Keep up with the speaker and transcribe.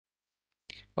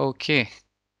Okay.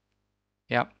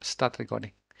 Yep, start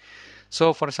recording.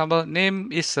 So for example,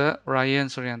 name is Ryan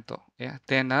Suryanto. Yeah,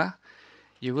 then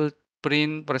you will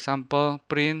print, for example,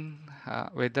 print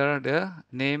whether the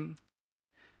name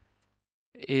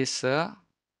is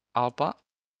alpha,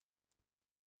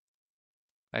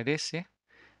 like this. Yeah,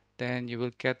 then you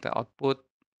will get the output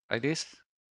like this.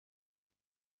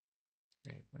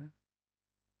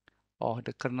 Or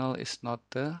the kernel is not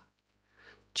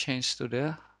changed to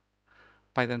the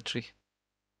Python 3.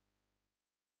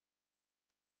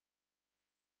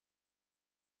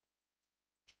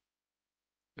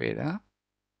 Wait,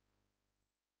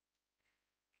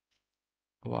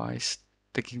 why is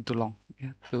taking too long,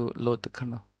 yeah, to load the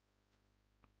kernel?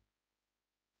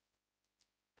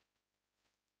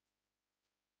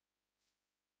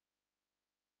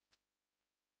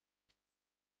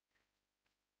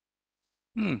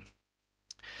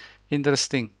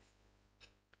 Interesting.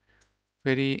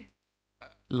 Very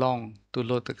long to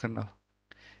load the kernel.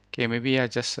 Okay, maybe I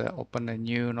just open a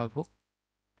new notebook.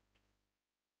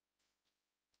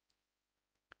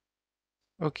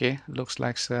 Okay, looks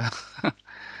like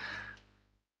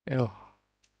oh,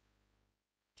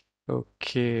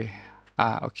 okay.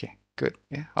 Okay, good.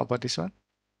 Yeah, how about this one?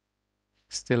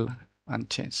 Still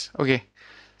unchanged. Okay,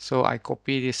 so I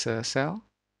copy this cell.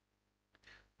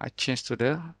 I change to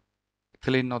the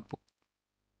clean notebook.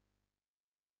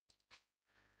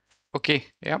 Okay,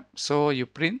 yeah. So you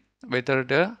print whether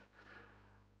the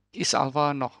is alpha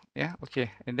or not. Yeah,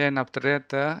 okay. And then after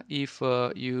that, if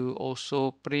you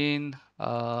also print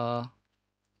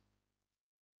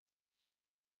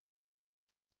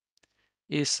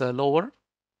is lower,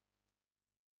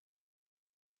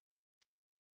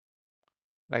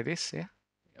 like this, yeah,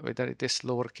 whether it is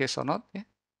lowercase or not, yeah,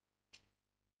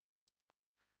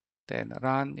 then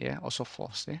run, yeah, also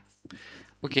false, yeah.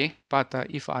 Okay, but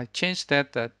if I change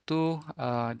that to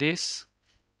this,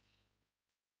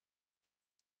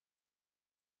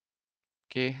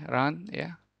 okay, run,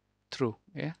 yeah, true,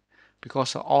 yeah,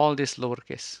 because all this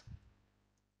lowercase.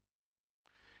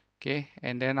 Okay,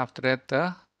 and then after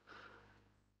that,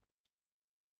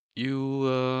 you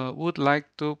would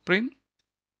like to print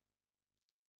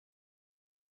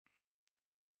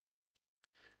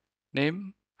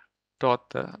name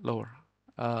dot lower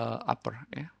upper,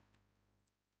 yeah,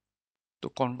 to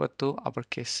convert to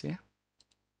uppercase, yeah.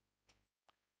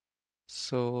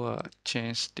 So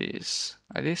change this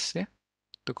like this, yeah,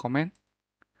 to comment.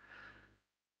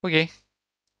 Okay,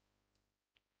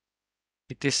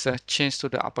 it is changed to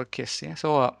the uppercase, yeah.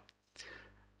 So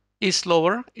is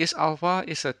lower, is alpha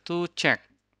is to check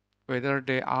whether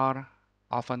they are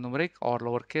alphanumeric or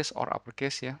lowercase or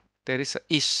uppercase, yeah. There is a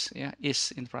is, yeah,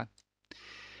 is in front.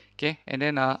 Okay, and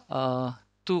then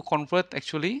to convert,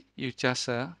 actually you just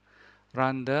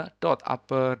run the dot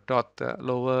upper dot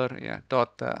lower, yeah,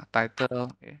 dot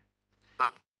title, yeah.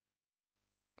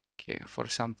 Okay, for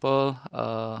example,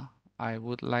 I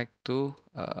would like to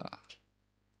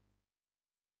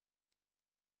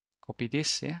copy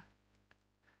this, yeah,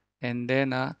 and then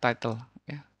title,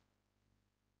 yeah,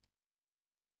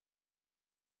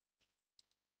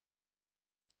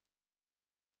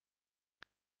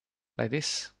 like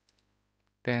this,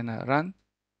 then run.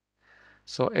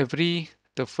 So the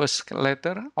first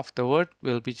letter of the word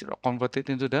will be converted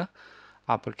into the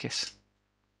uppercase.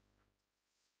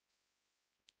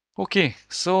 Okay,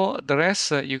 so the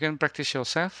rest you can practice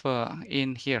yourself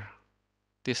in here,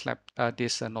 this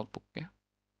notebook. Yeah.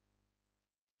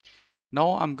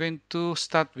 Now I'm going to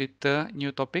start with the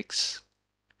new topics,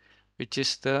 which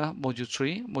is the module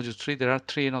 3. Module 3, there are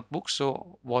 3 notebooks.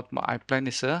 So what I plan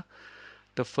is the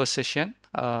first session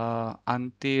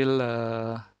until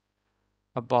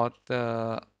about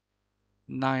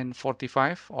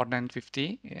 9:45 or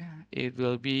 9:50. Yeah, it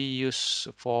will be used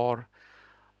for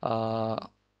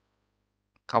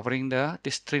covering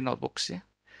these 3 notebooks. Yeah.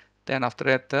 Then after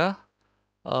that,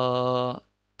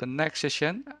 the next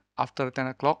session after 10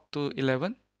 o'clock to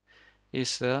 11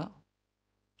 is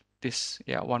this,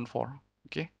 yeah, 1-4.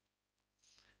 Okay.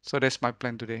 So that's my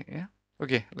plan today. Yeah.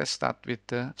 Okay, let's start with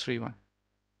the 3-1.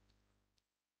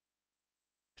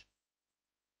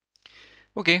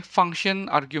 Okay, function,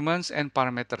 arguments, and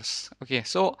parameters. Okay,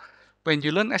 so when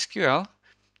you learn SQL,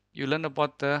 you learn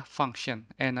about the function.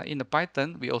 And in the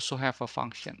Python, we also have a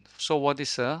function. So what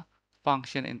is a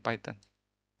function in Python?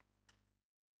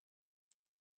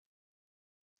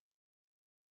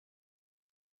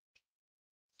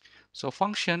 So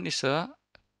function is a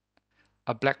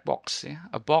black box, yeah?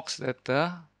 A box that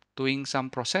doing some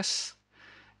process.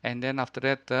 And then after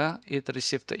that, it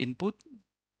receives the input.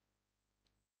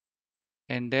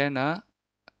 And then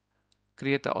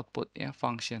create the output, yeah,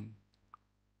 function.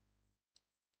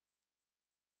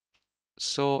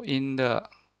 So in the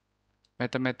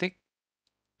mathematics,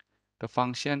 the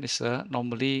function is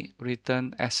normally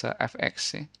written as a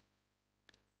fx,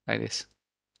 like this.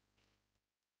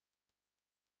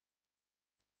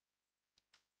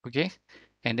 Okay,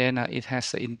 and then it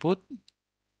has the input,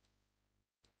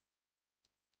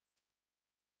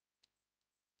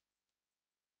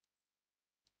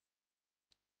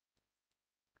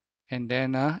 and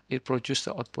then it produces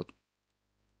the output.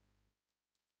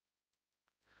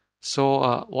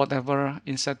 So whatever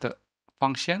inside the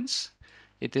functions,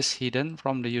 it is hidden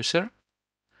from the user.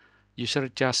 User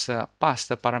just pass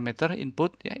the parameter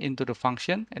input into the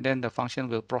function, and then the function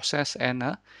will process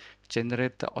and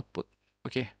generate the output.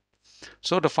 Okay,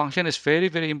 so the function is very,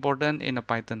 very important in a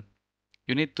Python.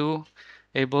 You need to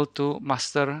able to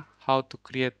master how to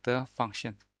create the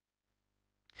function.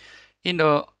 In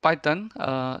the Python,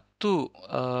 to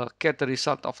get the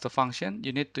result of the function,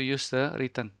 you need to use the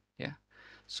return. Yeah,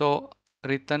 so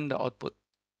return the output.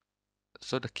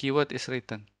 So the keyword is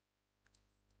return.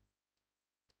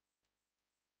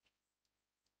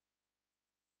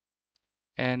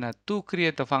 And to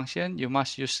create a function, you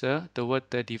must use the word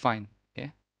define.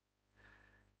 Yeah,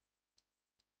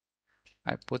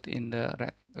 I put in the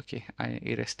red. Okay, I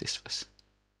erase this first.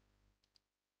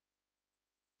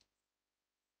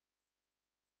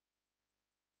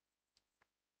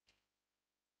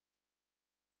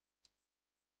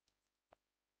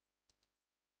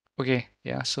 Okay,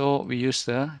 yeah, so we use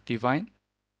the define.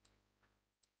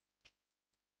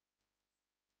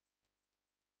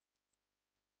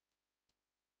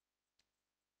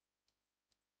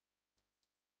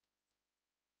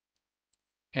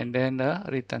 And then the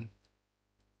return.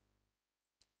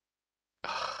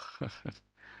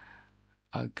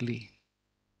 Ugly.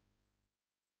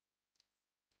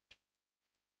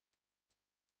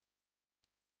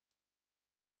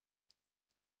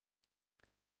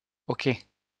 Okay,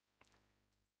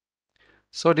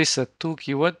 so this is two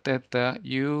keyword that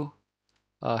you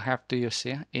have to use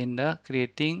in the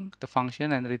creating the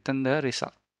function and return the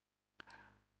result.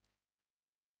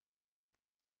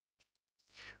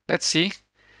 Let's see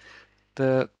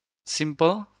the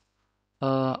simple.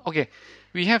 Okay,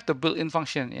 we have the built-in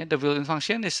function. Yeah, the built-in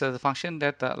function is the function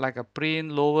that like a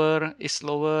print, lower, is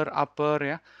lower, upper.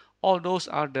 Yeah, all those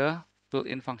are the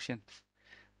built-in function.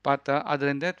 But other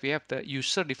than that, we have the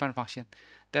user-defined function.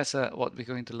 That's what we're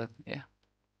going to learn. Yeah.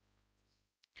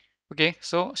 Okay,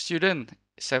 so student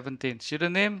 17.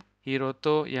 Student name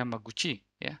Hiroto Yamaguchi.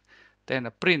 Yeah. Then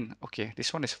a print. Okay,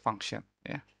 this one is function.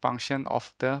 Yeah, function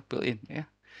of the built-in. Yeah.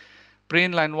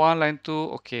 Print line 1, line 2.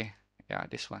 Okay. Yeah,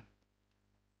 this one.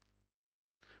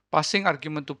 Passing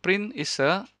argument to print is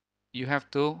you have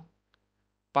to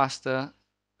pass the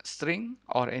string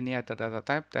or any other data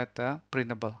type that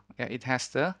printable. Yeah, it has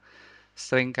the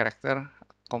string character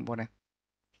component.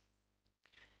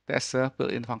 That's the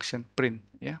built-in function print.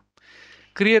 Yeah.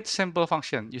 Create sample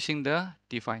function using the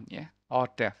define. Yeah, or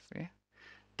def. Yeah.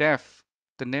 Def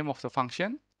the name of the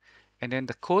function and then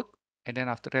the code and then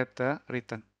after that the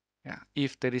return. Yeah,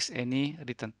 if there is any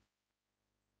return.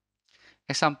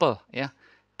 Example. Yeah.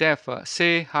 Def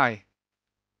say hi.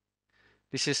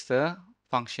 This is the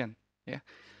function. Yeah.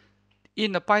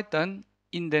 In a Python,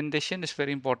 indentation is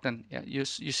very important. Yeah, you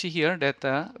see here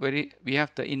that we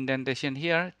have the indentation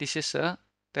here. This is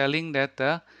telling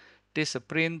that this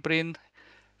print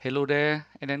hello there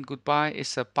and then goodbye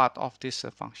is a part of this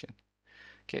function.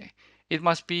 Okay, it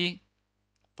must be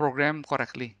programmed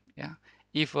correctly. Yeah,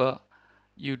 if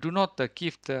you do not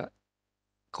give the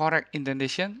correct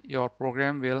indentation, your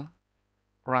program will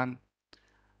run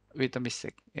with a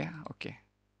mistake. Yeah, okay,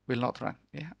 will not run.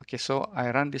 Yeah, okay, so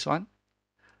I run this one.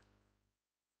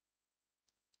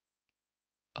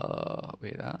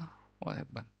 Wait, what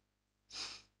happened?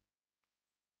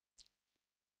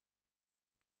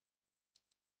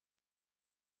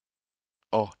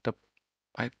 Oh, the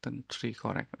Python 3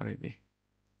 correct already.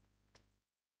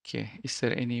 Okay, is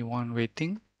there anyone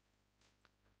waiting?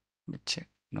 Let me check.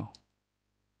 No.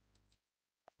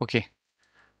 Okay.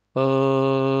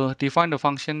 Define the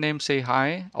function name, say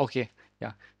hi. Okay,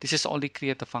 yeah. This is only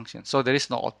create a function, so there is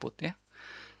no output. Yeah.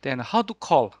 Then how to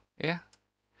call? Yeah.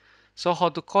 So how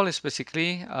to call is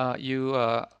basically you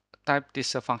type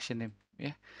this function name.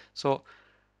 Yeah. So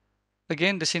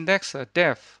again, the syntax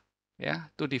def, yeah,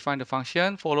 to define the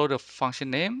function, follow the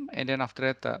function name, and then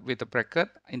after that with the bracket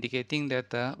indicating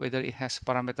that whether it has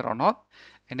parameter or not,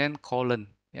 and then colon.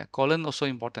 Yeah, colon also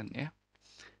important. Yeah.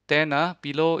 Then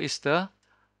below is the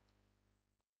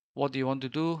what do you want to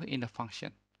do in the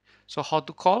function. So how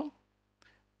to call?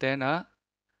 Then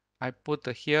I put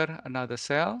here another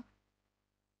cell.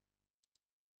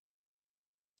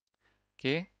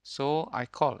 Okay. So I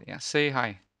call, yeah, say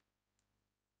hi,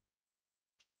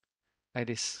 like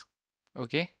this.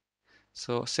 Okay,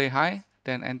 so say hi,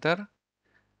 then enter,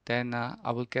 then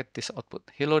I will get this output.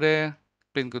 Hello there,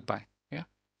 print goodbye. Yeah,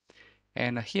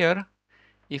 and here,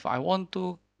 if I want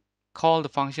to call the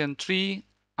function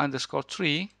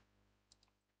 3_3,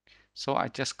 so I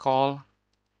just call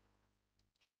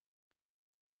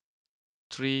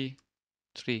 3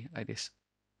 like this.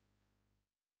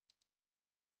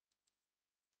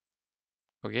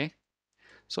 Okay,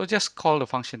 so just call the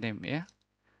function name. Yeah,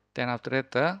 then after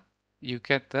that, you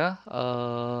get the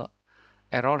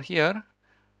error here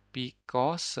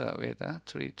because wait,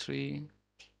 3.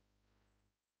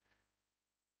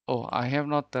 Oh, I have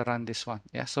not run this one.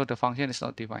 Yeah, so the function is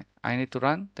not defined. I need to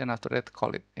run, then after that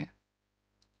call it. Yeah.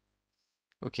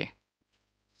 Okay.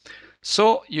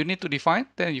 So you need to define,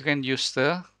 then you can use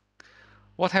the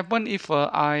what happened if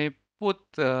I put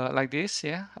like this,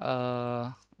 yeah,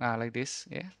 like this,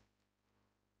 yeah.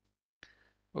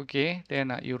 Okay,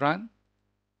 then you run,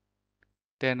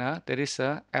 then there is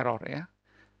a error, yeah,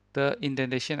 the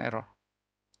indentation error,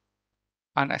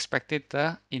 unexpected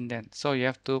indent. So you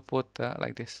have to put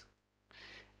like this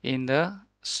in the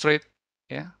straight,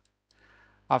 yeah.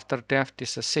 After that,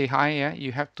 this say hi, yeah,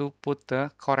 you have to put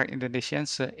the correct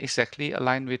indentations exactly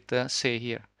aligned with the say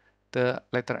here, the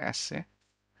letter S. Yeah?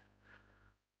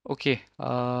 Okay,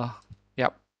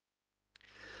 yep.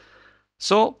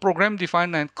 So program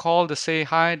define and call the say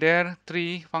hi there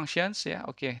 3 functions. Yeah,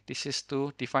 okay. This is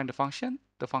to define the function.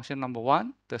 The function number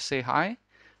 1, the say hi,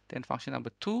 then function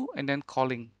number 2, and then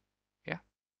calling. Yeah,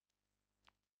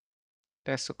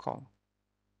 that's the call.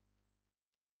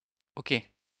 Okay.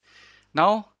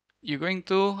 Now you're going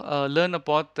to learn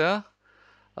about the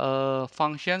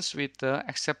functions with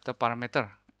accept the parameter.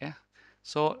 Yeah.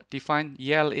 So define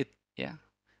yell it. Yeah.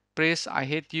 Press I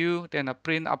hate you, then a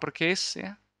print uppercase.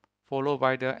 Yeah. Followed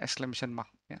by the exclamation mark.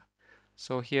 Yeah.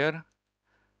 So here,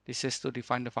 this is to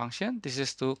define the function. This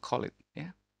is to call it.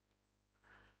 Yeah.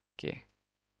 Okay.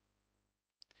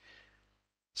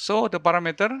 So the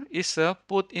parameter is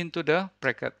put into the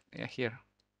bracket here.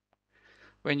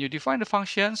 When you define the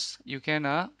functions, you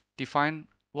can define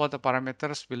what the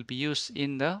parameters will be used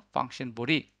in the function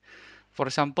body. For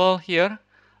example, here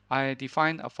I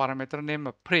define a parameter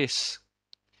named praise.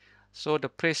 So the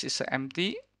praise is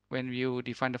empty. When you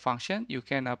define the function, you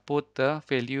can put the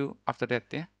value after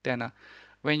that. Yeah? Then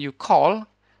when you call,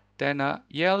 then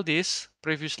yell this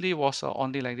previously was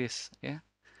only like this. Yeah,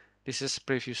 this is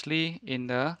previously in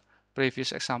the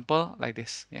previous example like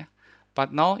this. Yeah,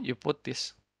 but now you put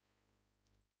this.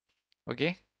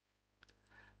 Okay,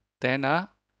 then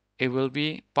it will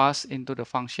be passed into the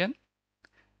function.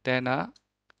 Then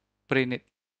print it.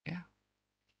 Yeah,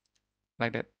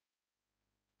 like that.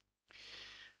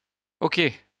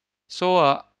 Okay,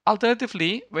 so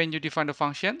alternatively, when you define the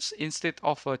functions, instead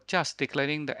of just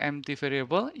declaring the empty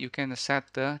variable, you can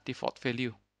set the default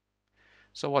value.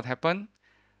 So what happens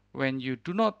when you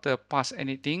do not pass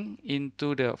anything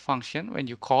into the function, when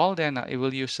you call, then it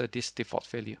will use this default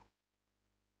value.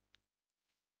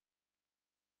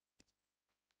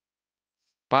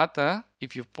 But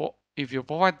if you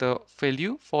provide the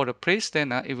value for the praise,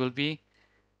 then it will be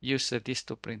use this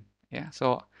to print. Yeah,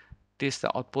 so this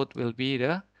the output will be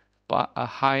the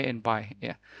high and by.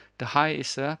 Yeah, the high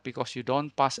is because you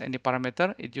don't pass any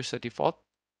parameter, it uses a default,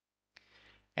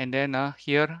 and then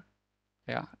here,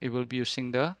 yeah, it will be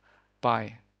using the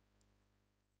by.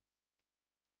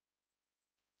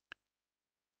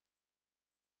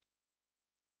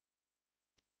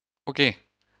 Okay,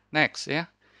 next, yeah,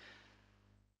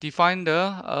 define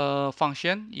the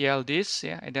function yell this,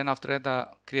 yeah, and then after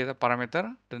that create a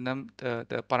parameter. The name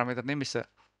the parameter name is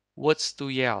words to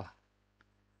yell.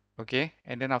 Okay,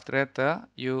 and then after that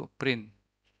you print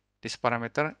this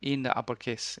parameter in the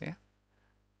uppercase. Yeah.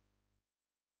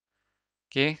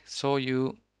 Okay, so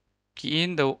you key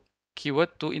in the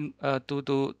keyword to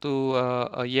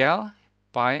yell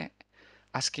by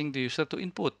asking the user to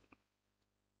input.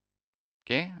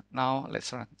 Okay, now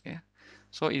let's run. Yeah,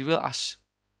 so it will ask,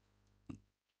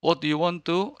 what do you want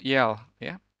to yell?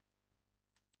 Yeah,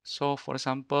 so for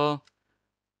example,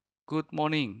 good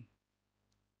morning,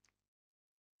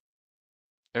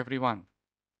 everyone,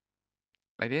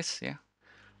 like this. Yeah,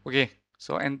 okay,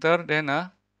 so enter, then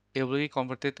it will be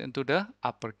converted into the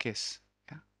uppercase.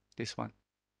 Yeah, this one.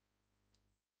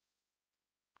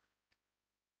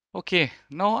 Okay,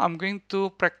 now I'm going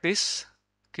to practice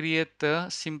create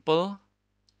a simple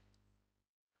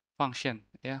function,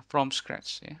 yeah, from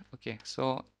scratch. Yeah, okay,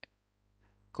 so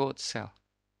code cell.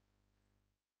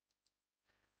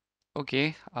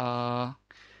 Okay,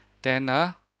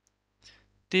 then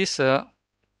this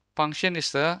function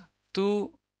is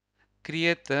to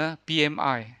create the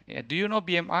BMI. Yeah, do you know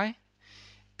BMI?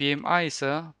 BMI is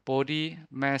a body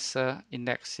mass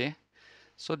index. Yeah.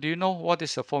 So do you know what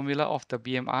is the formula of the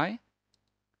BMI?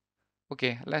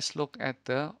 Okay, let's look at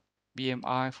the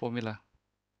BMI formula.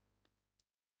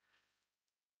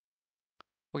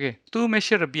 Okay, to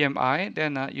measure the BMI,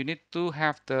 then you need to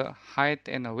have the height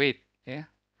and the weight. Yeah.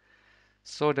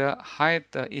 So the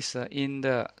height is in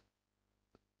the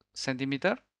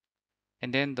centimeter,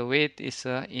 and then the weight is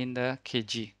in the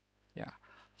kg. Yeah.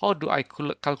 How do I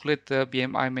calculate the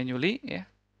BMI manually? Yeah.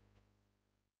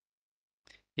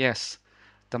 Yes,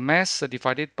 the mass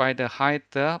divided by the height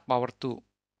power 2.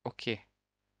 Okay.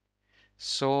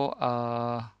 So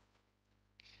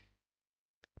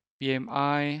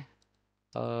BMI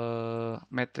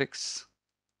matrix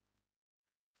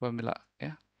formula.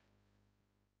 Yeah.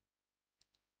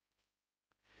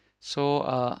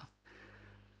 So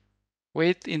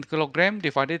weight in kilogram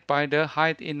divided by the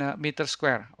height in a meter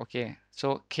square. Okay.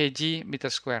 So kg meter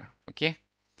square. Okay.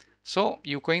 So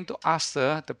you're going to ask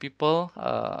the people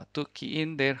to key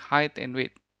in their height and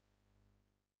weight.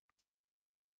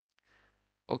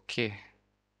 Okay.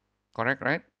 Correct,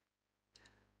 right?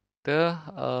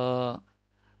 The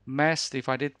mass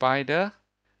divided by the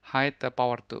height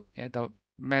power 2. Yeah, the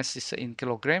mass is in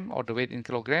kilogram or the weight in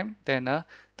kilogram. Then the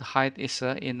height is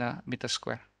in meter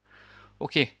square.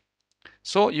 Okay.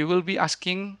 So you will be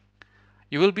asking,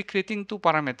 you will be creating two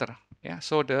parameter. Yeah.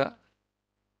 So the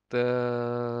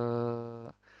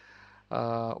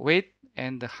weight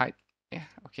and the height. Yeah.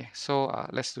 Okay. So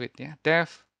let's do it. Yeah.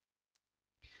 Def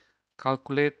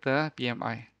calculate the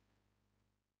BMI.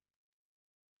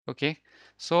 Okay.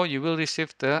 So you will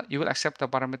receive you will accept the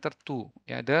parameter 2.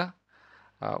 Yeah. The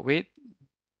weight,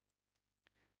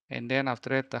 and then after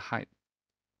that the height.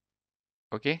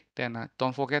 Okay. Then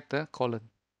don't forget the colon.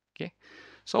 Okay.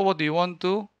 So what do you want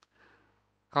to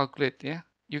calculate? Yeah.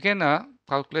 You can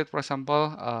calculate, for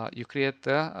example, you create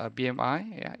the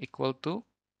BMI, yeah, equal to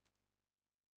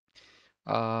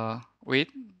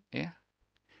weight, yeah,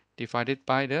 divided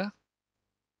by the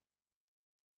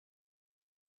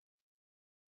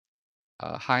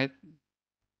height.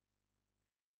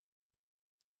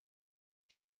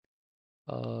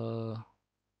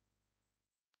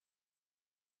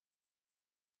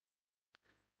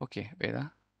 Okay, wait.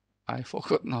 I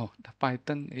forgot now. The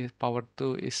Python is power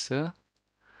 2 is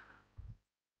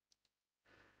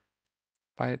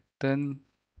Python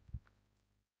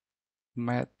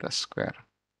math square.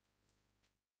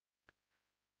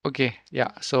 Okay,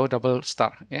 yeah. So double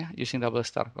star, yeah, using double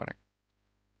star, correct.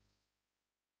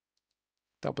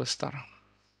 Double star.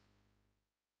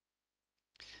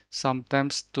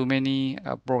 Sometimes too many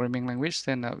programming language,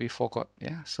 then we forgot.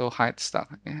 Yeah. So hide star.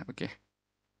 Yeah. Okay.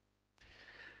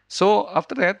 So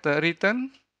after that,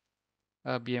 return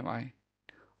BMI,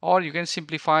 or you can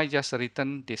simplify just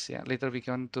return this. Yeah. Later we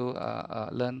going to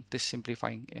learn this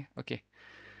simplifying. Yeah. Okay.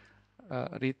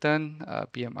 Return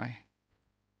BMI.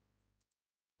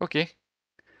 Okay.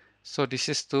 So this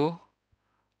is to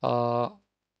uh,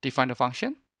 define the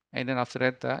function, and then after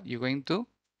that you're going to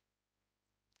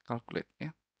calculate.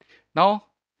 Yeah. Now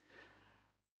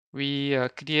we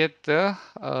create the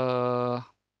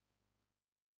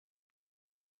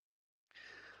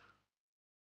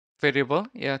variable,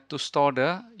 yeah, to store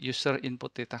the user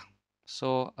input data.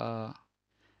 So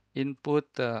input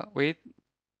weight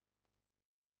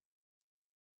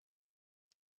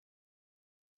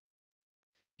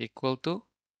equal to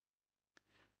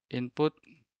input,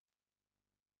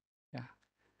 yeah,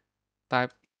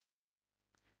 type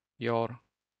your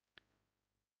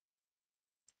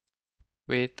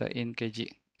weight in kg.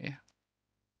 Yeah.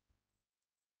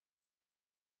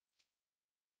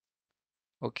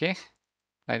 Okay,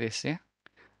 like this. Yeah.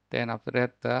 Then after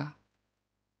that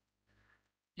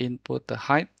input the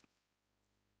height,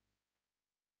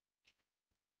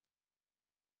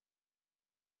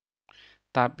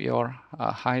 type your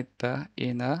height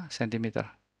in a centimeter.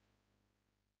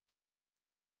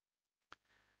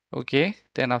 Okay,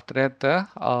 then after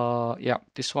that yeah,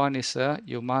 this one is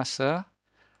you must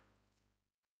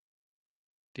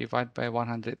divide by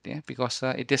 100, yeah, because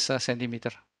it is a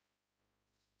centimeter.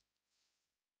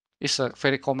 It's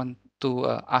very common to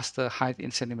ask the height in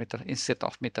centimeter instead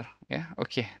of meter. Yeah.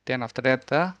 Okay. Then after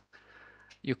that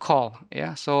you call.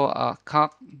 Yeah. So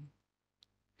calc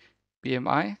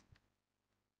BMI.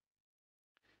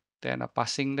 Then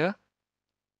passing the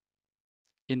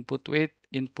input weight,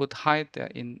 input height,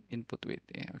 in input weight.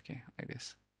 Yeah. Okay. Like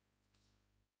this.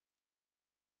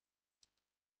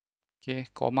 Okay.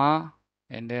 Comma,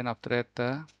 and then after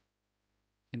that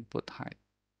input height.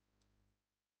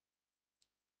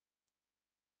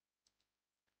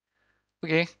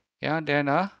 Okay, yeah,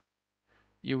 then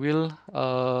you will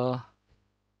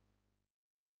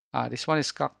this one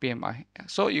is calc PMI.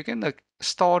 So you can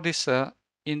store this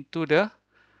into the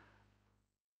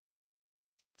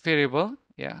variable.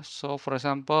 Yeah. So for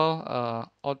example,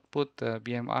 output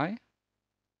BMI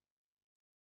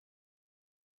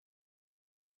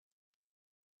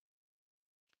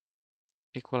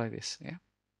equal like this. Yeah.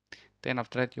 Then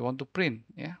after that you want to print.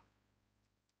 Yeah.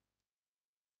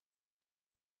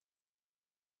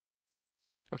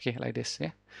 Okay, like this.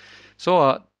 Yeah.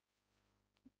 So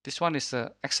this one is an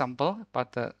example,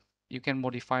 but you can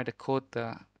modify the code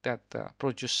that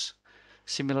produce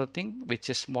similar thing, which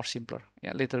is more simpler.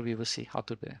 Yeah. Later we will see how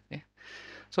to do that. Yeah.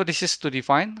 So this is to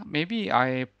define. Maybe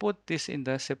I put this in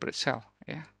the separate cell.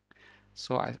 Yeah.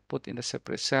 So I put in the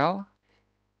separate cell.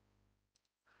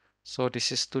 So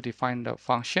this is to define the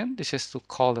function. This is to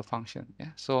call the function.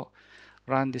 Yeah. So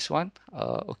run this one.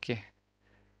 Okay.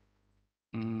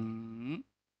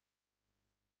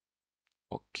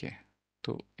 Okay.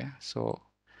 Two. Yeah. So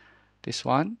this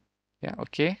one. Yeah.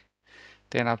 Okay.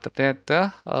 Then after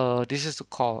that, this is to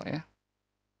call. Yeah.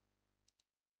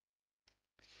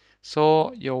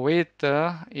 So your weight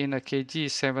in a kg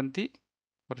is 70,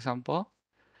 for example,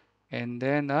 and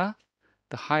then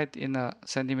the height in a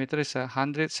centimeter is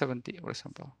 170, for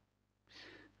example.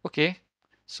 Okay,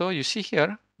 so you see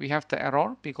here we have the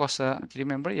error because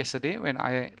remember yesterday when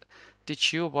I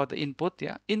teach you about the input,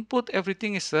 yeah, input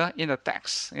everything is in the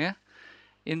text, yeah,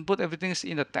 input everything is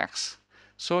in the text.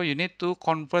 So you need to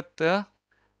convert the,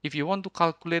 if you want to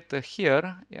calculate the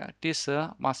here, yeah, this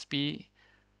must be,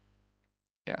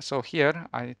 yeah. So here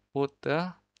I put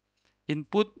the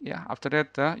input, yeah. After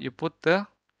that you put the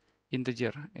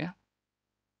integer, yeah.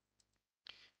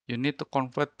 You need to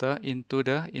convert the into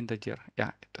the integer,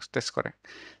 yeah. That's correct.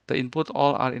 The input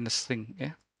all are in the string,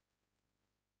 yeah.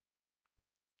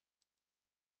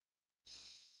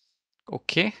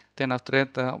 Okay, then after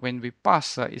that, when we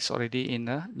pass, it's already in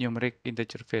a numeric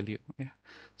integer value. Yeah.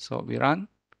 So we run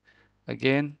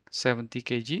again 70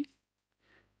 kg,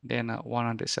 then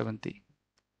 170.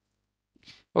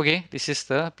 Okay, this is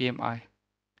the PMI.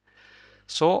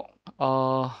 So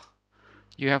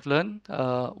you have learned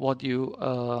what you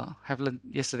have learned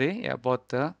yesterday about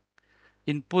the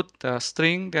input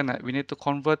string. Then we need to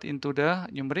convert into the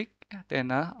numeric.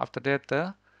 Then after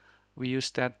that, we use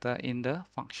that in the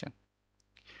function.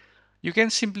 You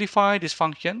can simplify this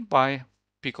function by,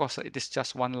 because it is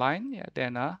just one line, yeah,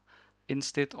 then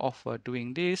instead of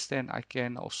doing this, then I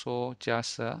can also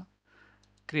just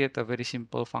create a very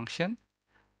simple function,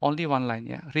 only one line,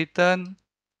 yeah, return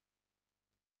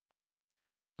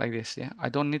like this, yeah. I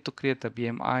don't need to create a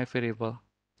BMI variable,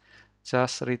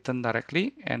 just return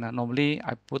directly, and normally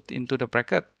I put into the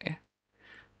bracket, yeah,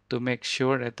 to make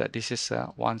sure that this is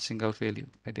one single value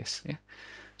like this, yeah.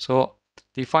 So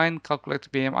define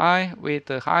calculate BMI, weight,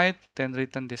 height, then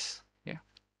return this, yeah.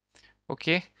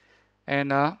 Okay.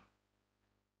 And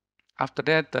after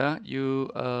that, you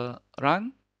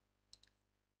run.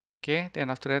 Okay, then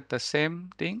after that, the same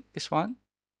thing, this one,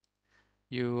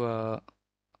 you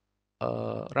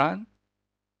run.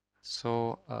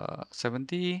 So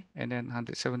 70 and then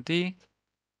 170.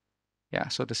 Yeah,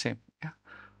 so the same. Yeah.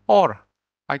 Or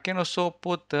I can also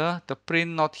put the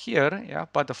print not here, yeah,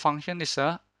 but the function is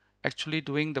actually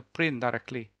doing the print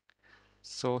directly.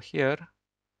 So here,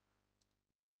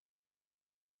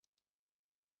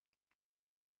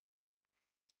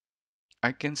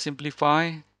 I can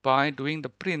simplify by doing the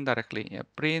print directly. Yeah,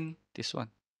 print this one.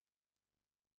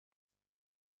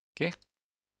 Okay.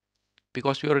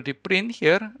 Because we already print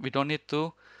here, we don't need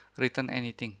to return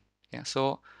anything. Yeah,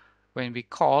 so when we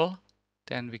call,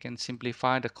 then we can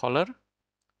simplify the caller.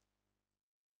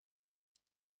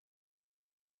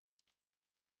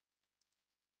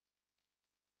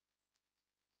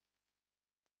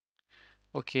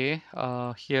 Okay,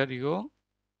 here you go.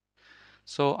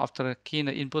 So after key in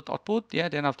the input output, yeah,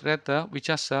 then after that we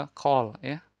just call.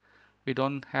 Yeah, we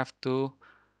don't have to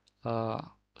uh,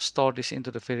 store this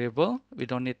into the variable. We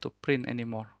don't need to print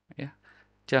anymore. Yeah,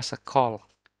 just a call.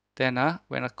 Then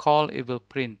when I call, it will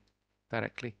print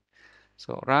directly.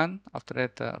 So run. After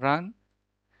that, run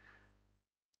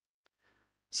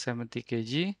 70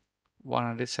 kg,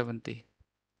 170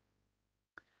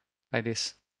 like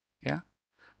this. Yeah.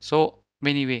 So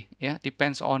many way. Yeah,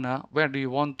 depends on where do you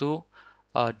want to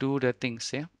do the things.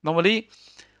 Yeah. Normally,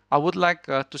 I would like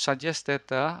to suggest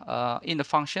that in the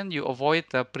function you avoid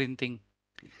printing.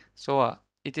 So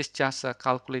it is just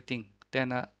calculating,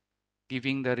 then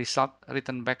giving the result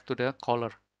written back to the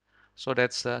caller. So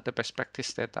that's the best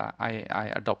practice that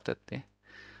I adopted. Yeah.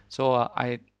 So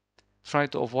I try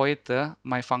to avoid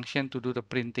my function to do the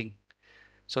printing.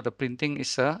 So the printing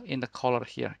is in the color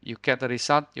here. You get the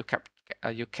result, you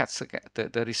catch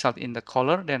the result in the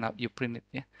color, then you print it.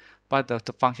 Yeah, but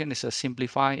the function is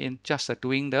simplified in just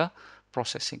doing the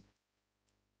processing.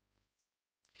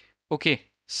 Okay,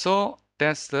 so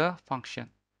that's the function.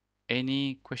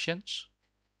 Any questions?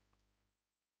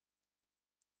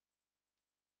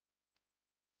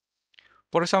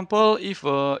 For example, if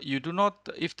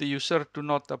if the user do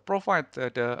not provide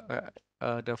the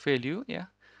value, yeah,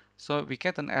 so we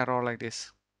get an error like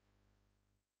this.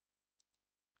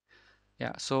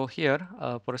 Yeah, so here,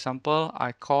 for example,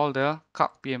 I call the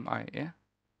calc PMI. Yeah.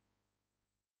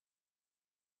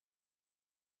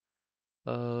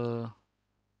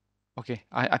 Okay,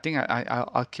 I think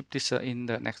I'll keep this in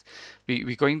the next.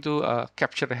 We're going to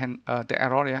capture the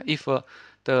error. Yeah, if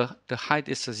the height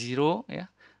is 0, yeah,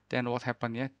 then what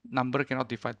happened? Yeah, number cannot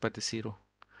divide by the 0.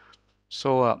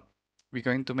 So we're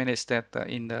going to manage that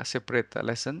in the separate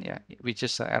lesson. Yeah, which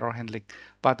is error handling.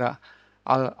 But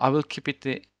I will keep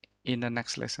it in the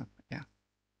next lesson. Yeah,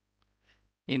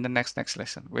 in the next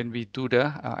lesson when we do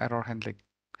the error handling.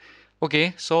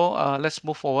 Okay, so let's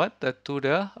move forward to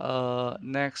the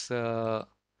next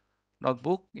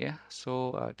notebook. Yeah,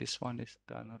 so this one is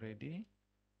done already.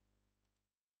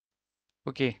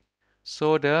 Okay,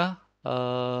 so the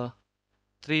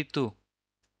 3-2.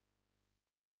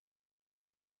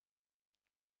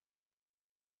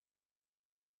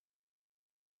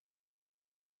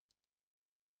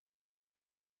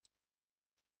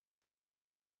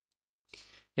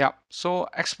 Yeah, so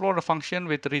explore the function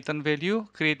with return value,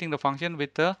 creating the function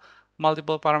with the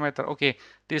multiple parameter. Okay,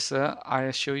 this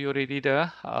I show you already the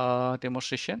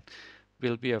demonstration.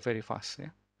 Will be very fast. Yeah.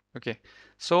 Okay,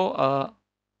 so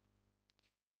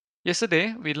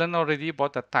yesterday we learned already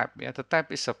about the type. Yeah, the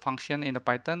type is a function in the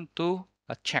Python to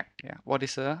check. Yeah, what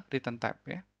is a return type?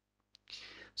 Yeah.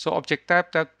 So object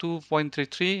type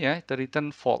 2.33. Yeah, the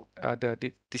return fault.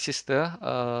 This is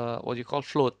the what you call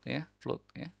float. Yeah, float.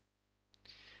 Yeah.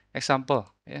 Example.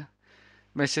 Yeah.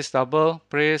 Message double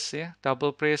press. Yeah,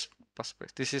 double press plus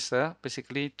press. This is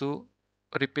basically to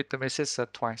repeat the message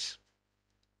twice.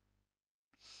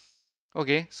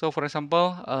 Okay. So for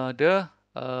example, the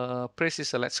press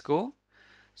is let's go.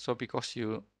 So because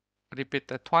you repeat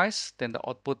that twice, then the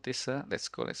output is let's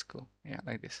go, let's go. Yeah,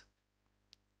 like this.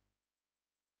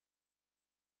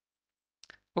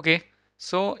 Okay,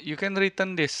 so you can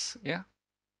return this. Yeah,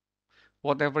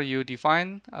 whatever you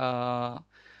define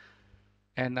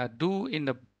and do in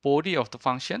the body of the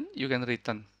function, you can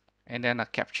return and then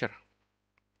capture.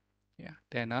 Yeah,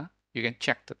 then you can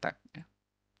check the type. Yeah.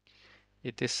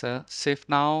 It is safe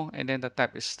now, and then the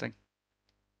type is string.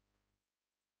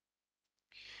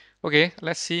 Okay,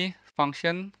 let's see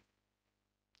function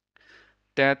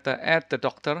that add the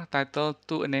doctor title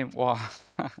to a name. Wow.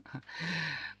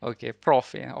 Okay,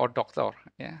 prof, yeah, or doctor.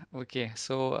 Yeah. Okay,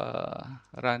 so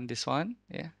run this one.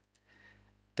 Yeah.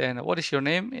 Then what is your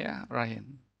name? Yeah,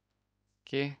 Ryan.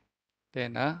 Okay.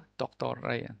 Then Dr.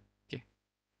 Ryan. Okay.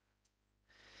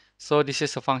 So this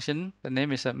is a function. The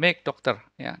name is a make doctor.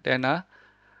 Yeah. Then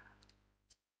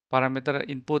parameter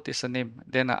input is a name.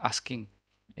 Then asking.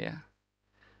 Yeah.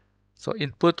 So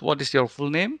input what is your full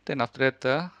name. Then after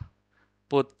that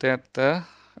put that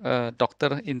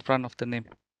doctor in front of the name.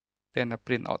 Then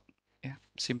print out. Yeah.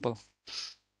 Simple.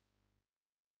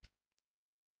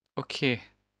 Okay.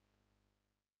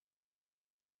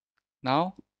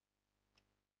 Now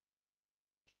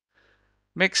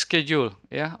make schedule.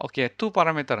 Yeah. Okay. Two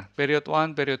parameter. Period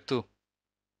 1, period 2.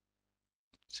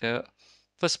 So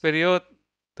first period,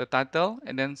 the title,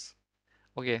 and then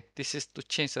okay, this is to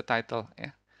change the title.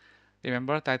 Yeah.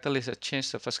 Remember, title is a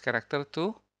change the first character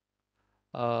to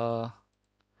uh,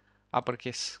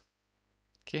 uppercase.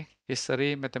 Okay.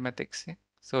 History, mathematics. Yeah?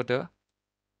 So the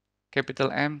capital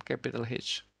M, capital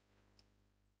H.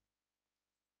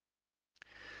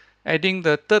 Adding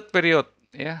the third period.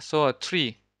 Yeah. So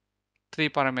three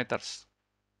parameters.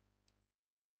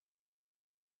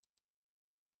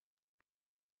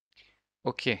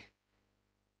 Okay.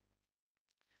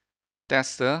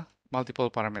 That's the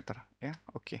multiple parameter. Yeah.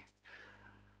 Okay.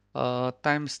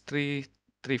 Times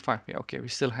 335. Yeah. Okay. We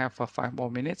still have 5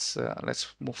 more minutes.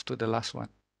 Let's move to the last one.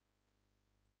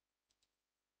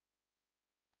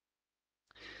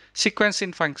 Sequence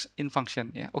in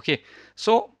function. Yeah. Okay.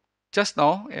 So just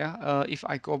now, yeah. If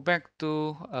I go back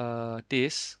to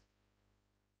this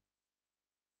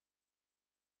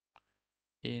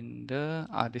in the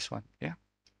this one. Yeah.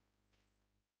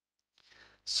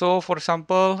 So for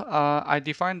example, I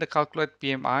define the calculate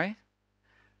PMI,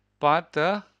 but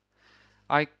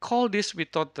I call this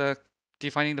without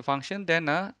defining the function, then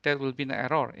there will be an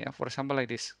error. Yeah. For example, like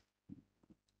this.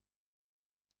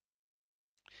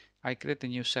 I create a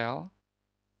new cell.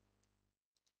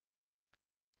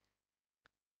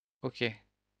 Okay,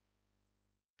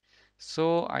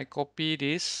 so I copy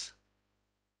this,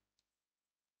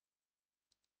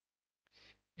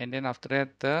 and then after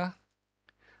that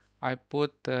I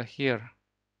put here,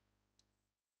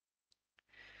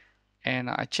 and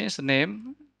I change the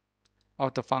name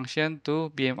of the function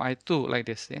to BMI2 like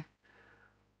this. Yeah.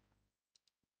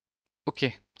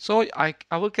 Okay, so I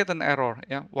will get an error.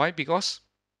 Yeah. Why? Because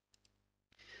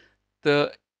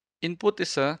the input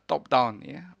is a top down.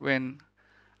 Yeah. When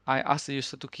I ask the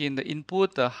user to key in the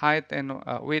input, the height and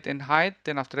weight and height.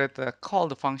 Then after that, call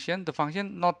the function. The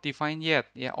function not defined yet.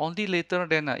 Yeah, only later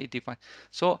then it defined.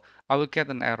 So I will get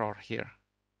an error here.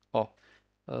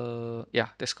 Oh, yeah,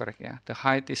 that's correct. Yeah, the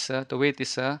height is the weight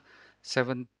is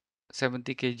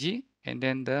 70 kg, and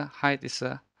then the height is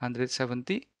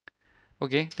 170.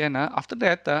 Okay, then after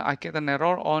that, I get an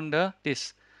error on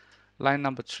this line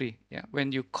number 3. Yeah,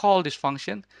 when you call this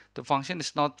function, the function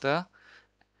is not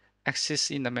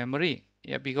exists in the memory.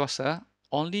 Yeah, because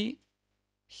only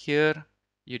here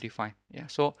you define. Yeah,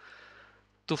 so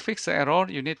to fix the error,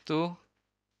 you need to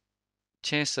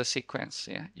change the sequence.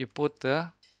 Yeah, you put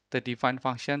the defined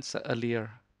functions earlier.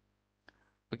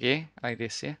 Okay, like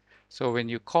this. Yeah, so when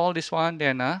you call this one,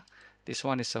 then this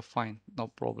one is fine, no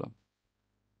problem.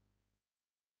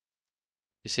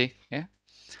 You see? Yeah.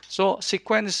 So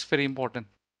sequence is very important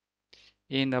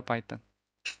in the Python.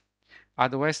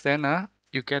 Otherwise, then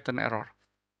you get an error.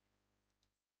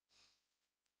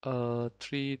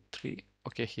 3 3.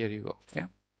 Okay, here you go. Yeah.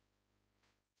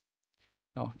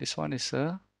 No, this one is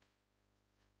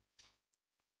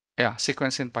yeah,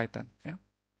 sequence in Python. Yeah.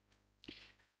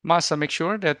 Must make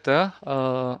sure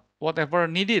that whatever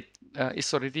needed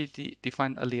is already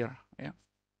defined earlier. Yeah.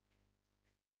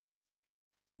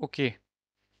 Okay.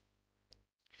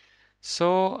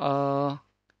 So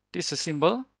this is a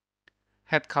symbol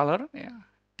head color. Yeah.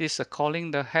 This calling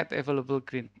the head available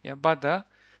green. Yeah. But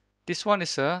this one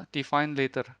is defined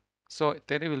later. So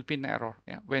there will be an error.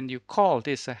 Yeah. When you call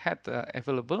this head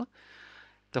available,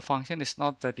 the function is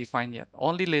not defined yet.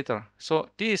 Only later. So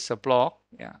this block.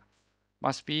 Yeah.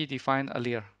 Must be defined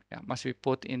earlier. Yeah. Must be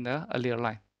put in the earlier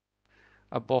line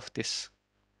above this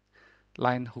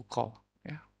line who call.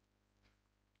 Yeah.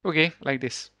 Okay, like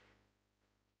this.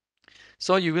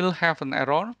 So you will have an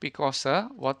error because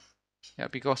what? Yeah,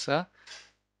 because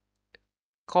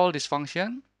call this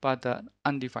function but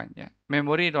undefined. Yeah,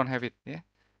 memory don't have it. Yeah,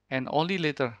 and only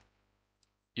later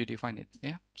you define it.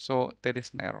 Yeah, so there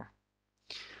is an error.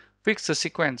 Fix the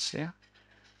sequence. Yeah,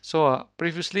 so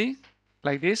previously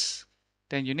like this,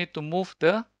 then you need to move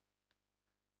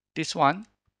this one,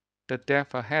 the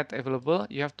depth head available.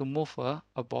 You have to move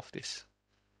above this,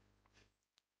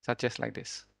 such as like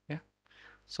this. Yeah,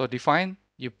 so define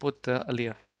you put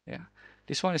earlier. Yeah,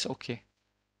 this one is okay.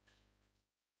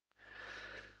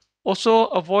 Also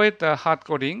avoid the hard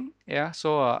coding. Yeah,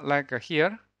 so like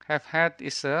here, have had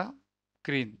is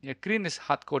green. Yeah, green is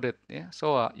hard coded. Yeah,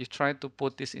 so you try to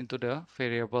put this into the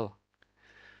variable.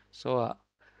 So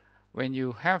when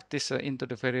you have this into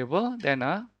the variable, then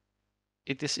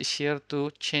it is easier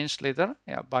to change later.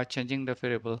 Yeah, by changing the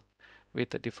variable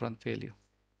with a different value.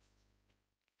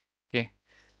 Okay,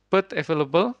 but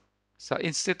available. So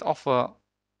instead of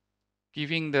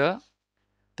giving the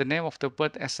name of the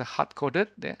bird as a hard coded,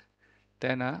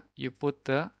 then you put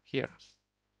here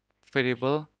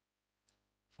variable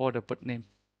for the bird name.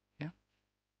 Yeah.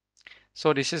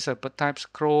 So this is a bird types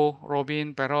crow,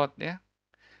 robin, parrot. Yeah.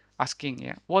 Asking,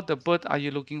 yeah, what the bird are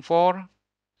you looking for?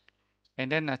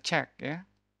 And then check, yeah,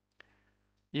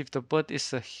 if the bird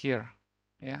is here,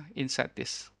 yeah, inside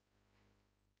this.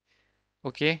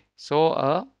 Okay.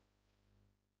 So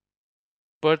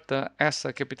bird as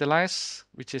capitalized,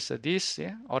 which is this,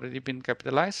 yeah, already been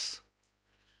capitalized.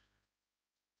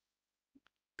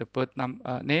 The bird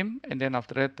name, and then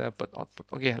after that the bird output.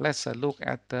 Okay, let's look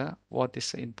at what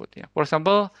is the input. Yeah. For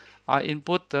example, I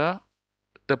input the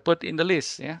bird in the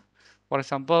list. Yeah. For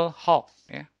example, hawk.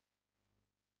 Yeah.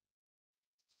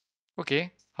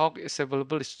 Okay, hawk is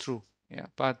available is true. Yeah,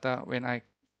 but when I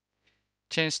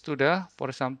change to for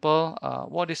example,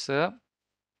 what is the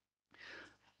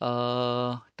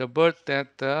bird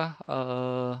that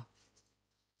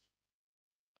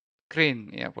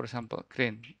crane? Yeah, for example,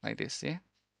 crane like this. Yeah,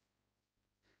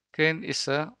 crane is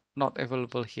not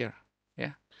available here.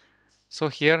 Yeah, so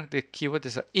here the keyword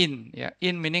is in. Yeah,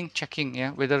 in meaning checking.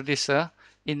 Yeah, whether this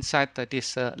inside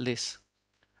this list.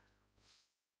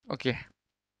 Okay,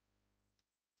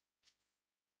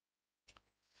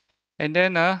 and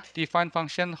then define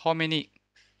function how many.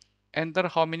 Enter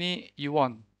how many you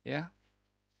want. Yeah.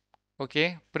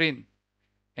 Okay, print.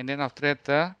 And then after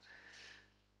that,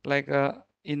 like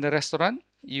in the restaurant,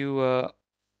 you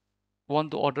want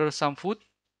to order some food.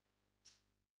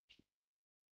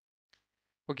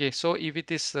 Okay, so if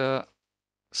it is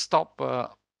stop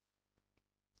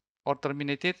or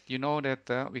terminated, you know that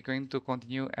we're going to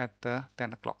continue at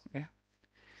 10 o'clock. Yeah.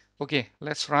 Okay,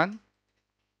 let's run.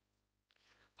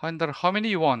 Under how many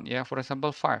you want? Yeah, for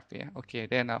example, 5. Yeah. Okay,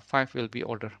 then 5 will be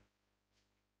order.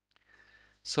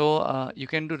 So you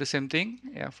can do the same thing.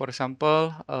 Yeah. For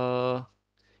example,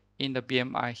 in the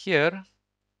BMI here,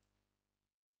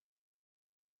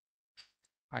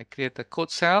 I create a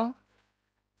code cell,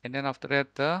 and then after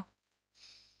that the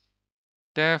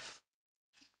def.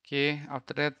 Okay,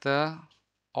 after that the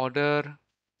order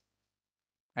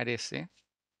address. Yeah.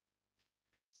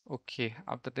 Okay,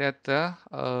 after that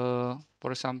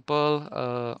for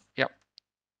example, yeah,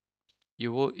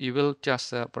 you will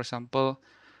just for example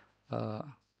uh,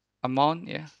 amount,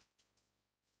 yeah,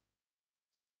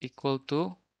 equal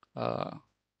to uh,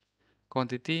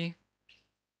 quantity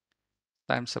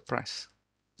times the price.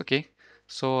 Okay,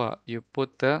 so you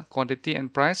put the quantity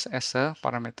and price as a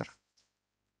parameter.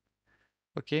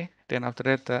 Okay, then after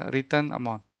that return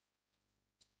amount.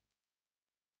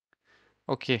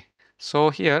 Okay, so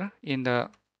here in the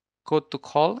code to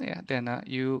call, yeah, then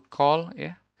you call,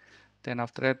 yeah, then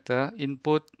after that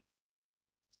input.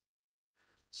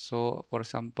 So for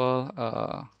example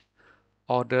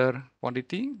order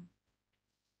quantity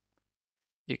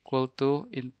equal to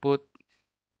input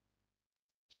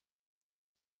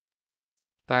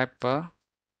type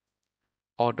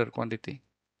order quantity.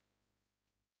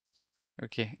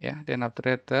 Okay, yeah, then after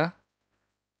that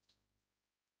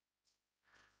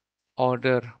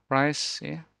order price,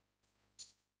 yeah,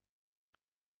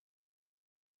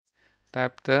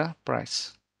 type the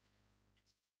price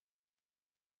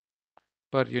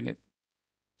per unit.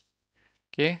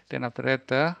 Okay, then after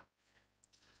that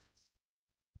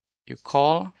you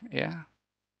call, yeah,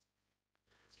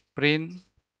 print,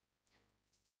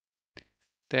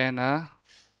 then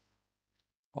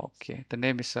okay, the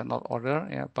name is not order,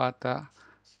 yeah, but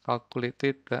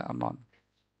calculated the amount.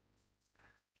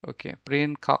 Okay,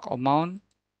 print calc amount.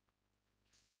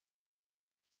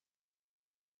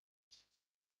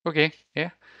 Okay, yeah,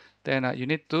 then you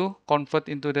need to convert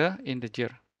into the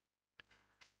integer,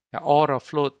 yeah, or a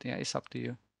float. Yeah, it's up to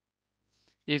you.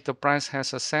 If the price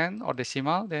has a cent or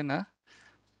decimal, then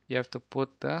you have to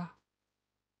put the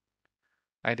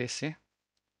IDC. Yeah.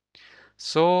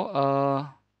 So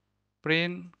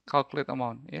print calculate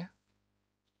amount. Yeah.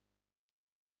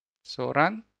 So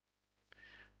run.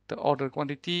 The order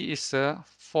quantity is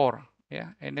 4.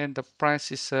 Yeah, and then the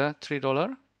price is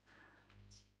 $3.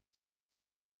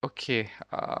 Okay.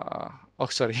 Oh,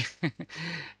 sorry.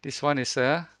 This one is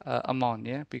amount.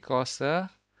 Yeah, because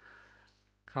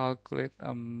calculate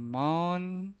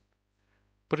amount.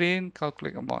 Print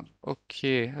calculate amount.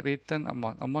 Okay, return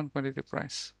amount. Amount quantity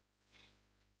price.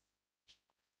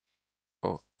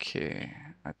 Okay,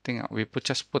 I think we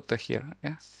just put the here.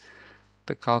 Yeah,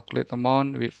 the calculate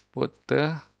amount. We put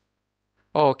the.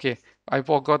 Oh, okay. I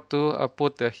forgot to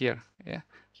put the here. Yeah,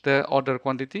 the order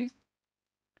quantity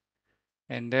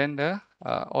and then the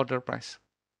order price.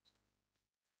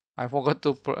 I forgot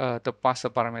to pass the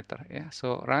parameter. Yeah,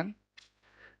 so run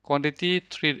quantity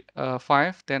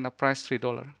 5, then the price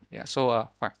 $3. Yeah, so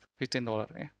 $15.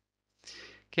 Yeah.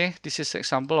 Okay, this is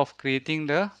example of creating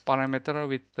the parameter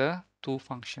with the two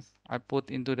function. I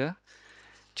put into the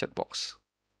chat box.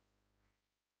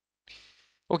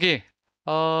 Okay,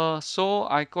 so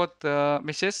I got the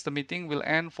message. The meeting will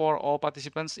end for all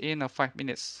participants in 5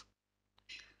 minutes.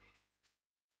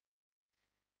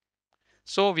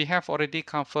 So we have already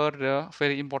covered the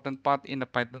very important part in the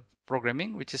Python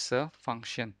programming, which is a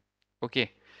function.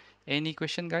 Okay, any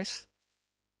question, guys?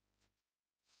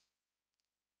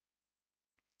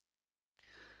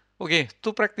 Okay,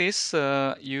 to practice,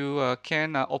 you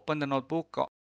can open the notebook